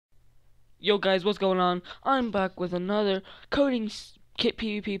Yo guys, what's going on? I'm back with another coding kit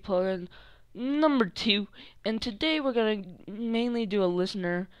PvP plugin number 2, and today we're gonna mainly do a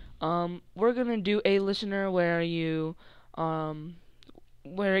listener. We're gonna do a listener where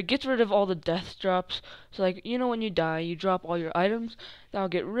where it gets rid of all the death drops. So like, when you die, you drop all your items. That'll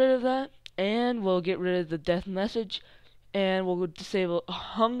get rid of that, and we'll get rid of the death message, and we'll disable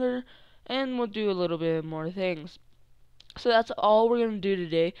hunger, and we'll do a little bit more things. So that's all we're going to do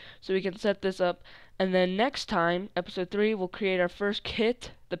today, so we can set this up. And then next time, episode 3, we'll create our first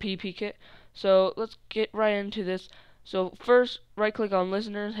kit, the PP kit. So let's get right into this. So first, right click on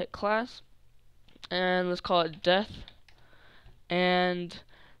listeners, hit class, and let's call it death. And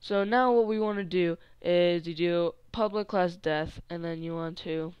so now what we want to do is you do public class death, and then you want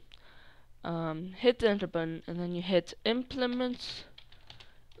to hit the enter button, and then you hit implements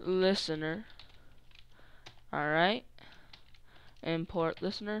listener. Alright. Import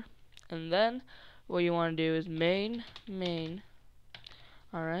listener, and then what you want to do is main,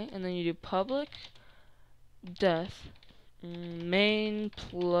 alright, and then you do public death main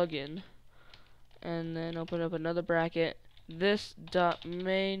plugin, and then open up another bracket, this dot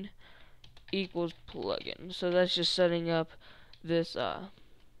main equals plugin. So that's just setting up this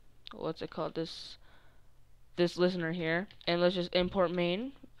what's it called, this listener here, and let's just import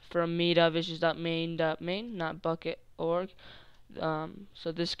main from me.vicious.main.main, not Bukkit org.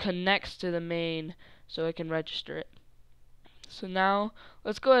 So this connects to the main, so I can register it. So now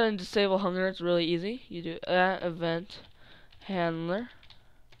let's go ahead and disable hunger. It's really easy. You do event handler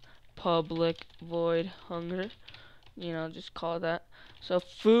public void hunger. Just call it that. So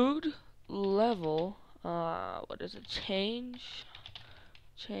food level, what is it? Change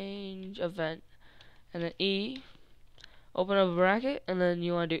event, and then e. Open up a bracket, and then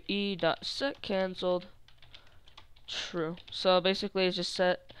you want to do e.set canceled true. So basically it's just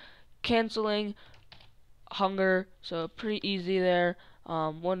canceling hunger, so pretty easy there.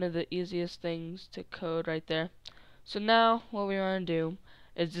 One of the easiest things to code right there. So now what we want to do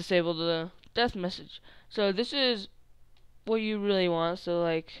is disable the death message. So this is what you really want. So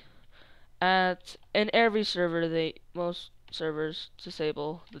like in every server, most servers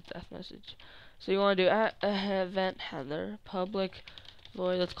disable the death message. So you want to do event handler public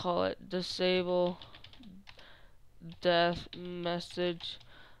void, let's call it disable death message,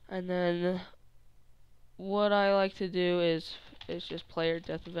 and then what I like to do is just player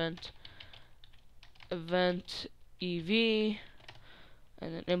death event EV,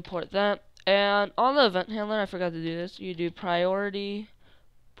 and then import that. And on the event handler, I forgot to do this, you do priority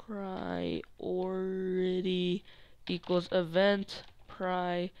equals event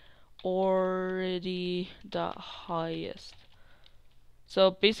priority dot highest. So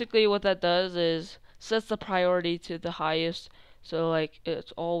basically what that does is sets the priority to the highest, so like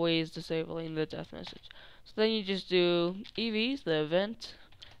it's always disabling the death message. So then you just do EVs, the event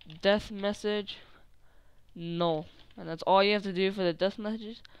death message null, and that's all you have to do for the death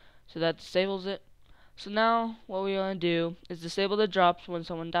messages. So that disables it. So now what we want to do is disable the drops when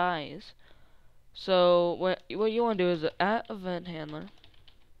someone dies. So what you want to do is at event handler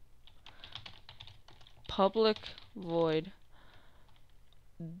public void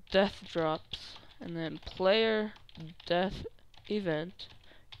death drops, and then player death event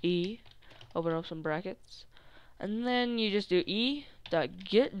e, open up some brackets, and then you just do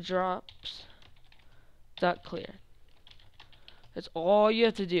e.getDrops.clear. That's all you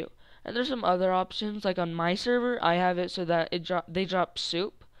have to do. And there's some other options, like on my server I have it so that they drop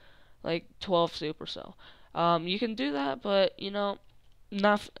soup, like 12 soup or so. You can do that, but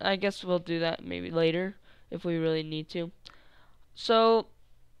not I guess we'll do that maybe later if we really need to. So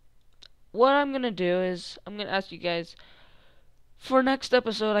what I'm gonna do is I'm gonna ask you guys for next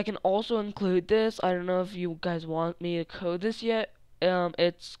episode. I can also include this. I don't know if you guys want me to code this yet.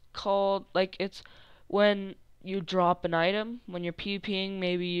 It's called, like, it's when you drop an item when you're PvPing.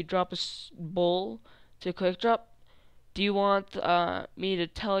 Maybe you drop a bull to quick drop. Do you want me to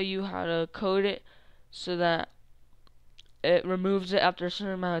tell you how to code it so that it removes it after a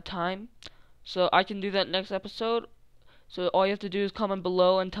certain amount of time? So I can do that next episode. So all you have to do is comment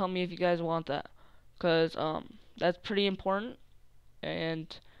below and tell me if you guys want that, because that's pretty important.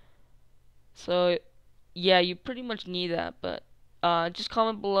 And so yeah, you pretty much need that, but just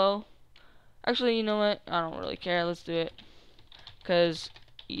comment below. Actually, you know what, I don't really care, let's do it, because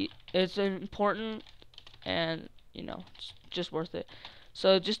it's important, and it's just worth it.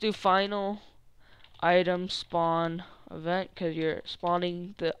 So just do final item spawn event, because you're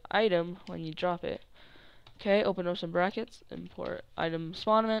spawning the item when you drop it. Okay, open up some brackets, import item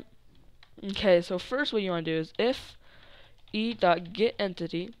spawn event. Okay, so first what you want to do is if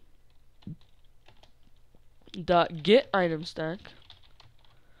e.getEntity dot get item stack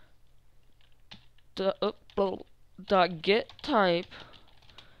dot get type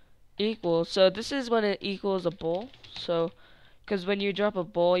equals, so this is when it equals a bowl. So because when you drop a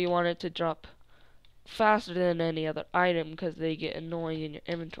bowl, you want it to drop faster than any other item because they get annoying in your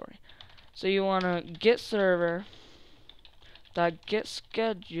inventory. So you want to get server dot get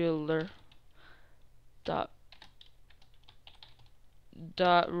scheduler dot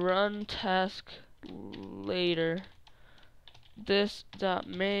run task later this dot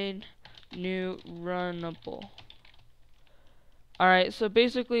main new runnable. Alright, so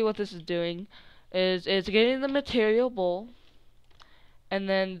basically what this is doing is it's getting the material bowl, and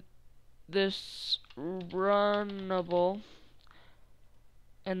then this runnable,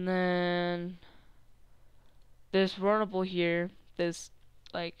 and then this runnable here, this,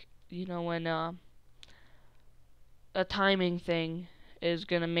 like, you know, when a timing thing is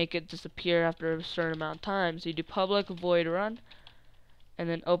gonna make it disappear after a certain amount of time. So you do public void run, and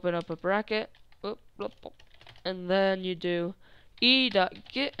then open up a bracket, and then you do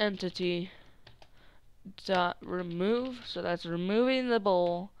e.getEntity dot remove, so that's removing the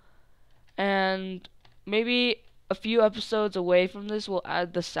bowl, and maybe a few episodes away from this we'll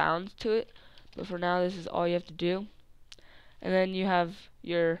add the sounds to it, but for now this is all you have to do. And then you have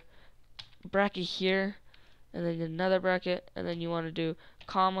your bracket here, and then another bracket, and then you want to do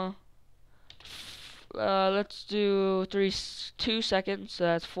comma, let's do 2 seconds, so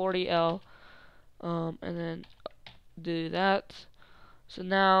that's 40L, and then do that. So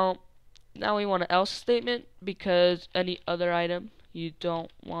now we want an else statement, because any other item you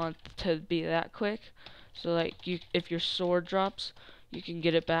don't want to be that quick. So like if your sword drops, you can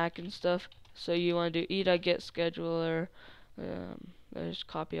get it back and stuff. So you want to do e.getScheduler. Let's just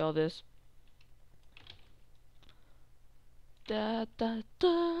copy all this. And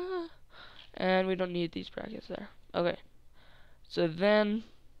we don't need these brackets there. Okay. So then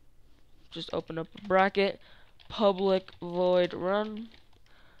just open up a bracket, public void run,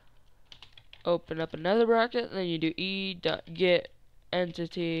 open up another bracket, and then you do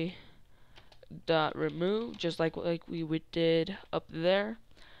e.getEntity.remove, just like we did up there.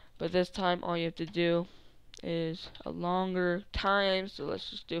 But this time all you have to do is a longer time, so let's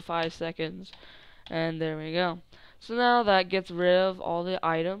just do 5 seconds, and there we go. So now that gets rid of all the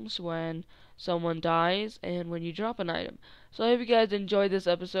items when someone dies and when you drop an item. So I hope you guys enjoyed this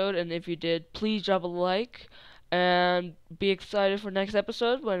episode, and if you did, please drop a like and be excited for next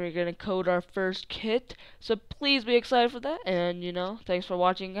episode when we're gonna code our first kit. So please be excited for that, and you know, thanks for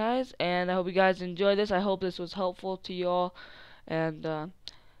watching, guys, and I hope you guys enjoyed this. I hope this was helpful to you all, and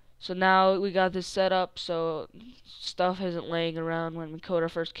so now we got this set up so stuff isn't laying around when we code our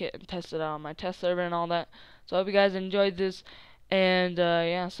first kit and test it out on my test server and all that. So I hope you guys enjoyed this, and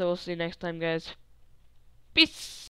yeah, so we'll see you next time, guys. Peace!